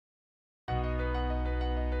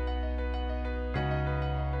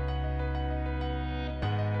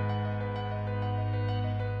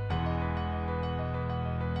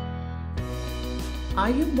Are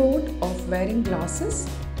you bored of wearing glasses?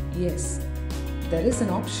 Yes, there is an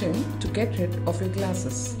option to get rid of your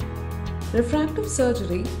glasses. Refractive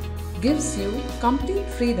surgery gives you complete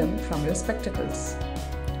freedom from your spectacles.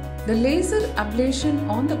 The laser ablation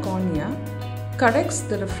on the cornea corrects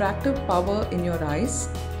the refractive power in your eyes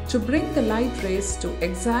to bring the light rays to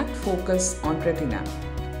exact focus on retina.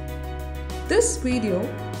 This video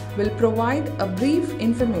will provide a brief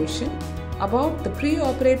information about the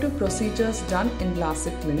pre-operative procedures done in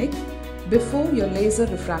LASIK clinic before your laser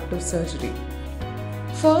refractive surgery.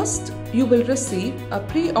 First, you will receive a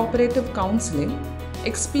pre-operative counseling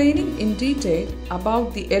explaining in detail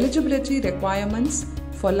about the eligibility requirements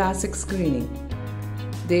for LASIK screening.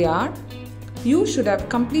 They are: you should have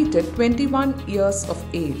completed 21 years of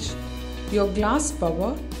age. Your glass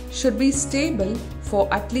power should be stable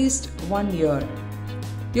for at least 1 year.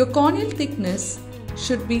 Your corneal thickness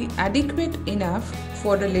should be adequate enough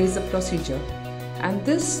for the laser procedure, and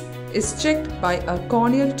this is checked by a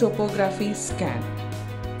corneal topography scan.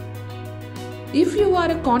 If you are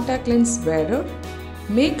a contact lens wearer,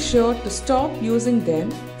 make sure to stop using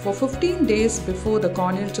them for 15 days before the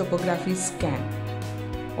corneal topography scan.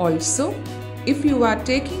 Also, if you are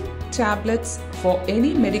taking tablets for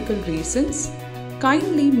any medical reasons,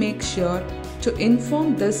 kindly make sure to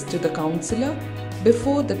inform this to the counselor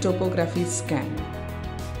before the topography scan.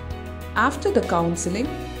 After the counseling,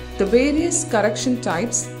 the various correction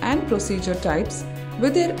types and procedure types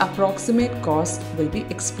with their approximate cost will be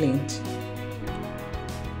explained.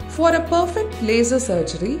 For a perfect laser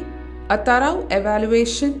surgery, a thorough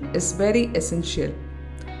evaluation is very essential.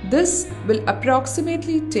 This will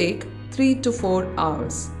approximately take 3 to 4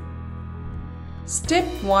 hours. Step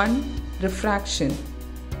 1. Refraction.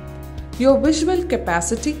 Your visual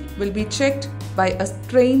capacity will be checked by a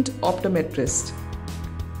trained optometrist.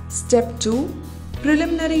 Step 2.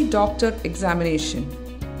 Preliminary doctor examination.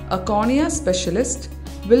 A cornea specialist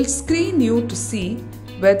will screen you to see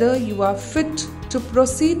whether you are fit to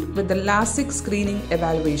proceed with the LASIK screening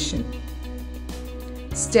evaluation.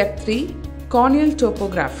 Step 3. Corneal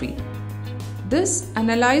topography. This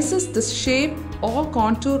analyzes the shape or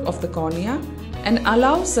contour of the cornea and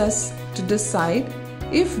allows us to decide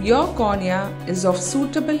if your cornea is of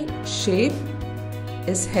suitable shape,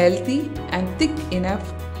 is healthy and thick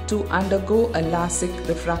enough to undergo a LASIK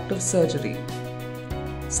refractive surgery.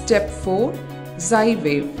 Step 4. Xi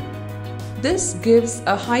wave. This gives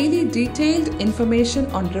a highly detailed information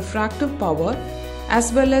on refractive power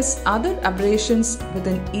as well as other aberrations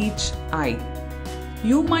within each eye.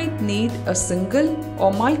 You might need a single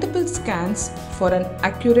or multiple scans for an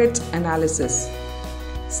accurate analysis.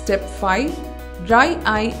 Step 5. Dry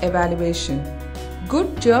eye evaluation.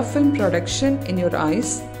 Good tear film production in your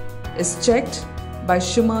eyes is checked by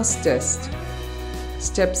Schumann's test.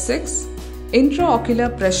 Step 6.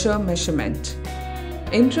 Intraocular pressure measurement.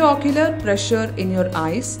 Intraocular pressure in your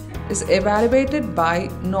eyes is evaluated by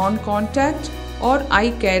non-contact or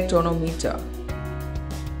eye care tonometer.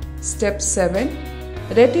 Step 7.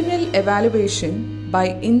 Retinal evaluation by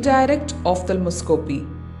indirect ophthalmoscopy.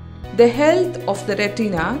 The health of the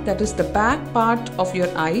retina, that is the back part of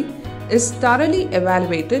your eye, is thoroughly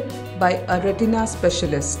evaluated by a retina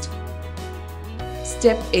specialist.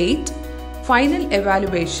 Step 8. Final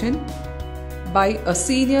evaluation by a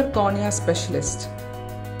senior cornea specialist.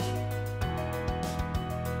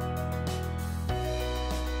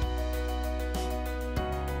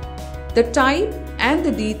 The type and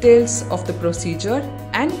the details of the procedure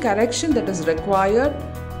and correction that is required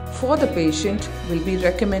for the patient will be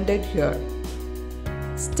recommended here.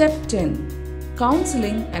 Step 10.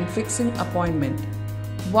 Counseling and fixing appointment.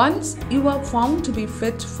 Once you are found to be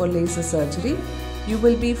fit for laser surgery, you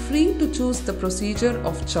will be free to choose the procedure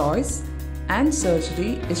of choice, and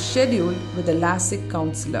surgery is scheduled with a LASIK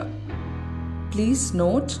counselor. Please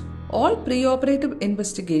note, all preoperative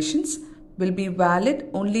investigations will be valid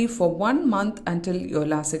only for 1 month until your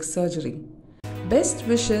LASIK surgery. Best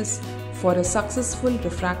wishes for a successful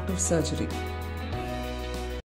refractive surgery.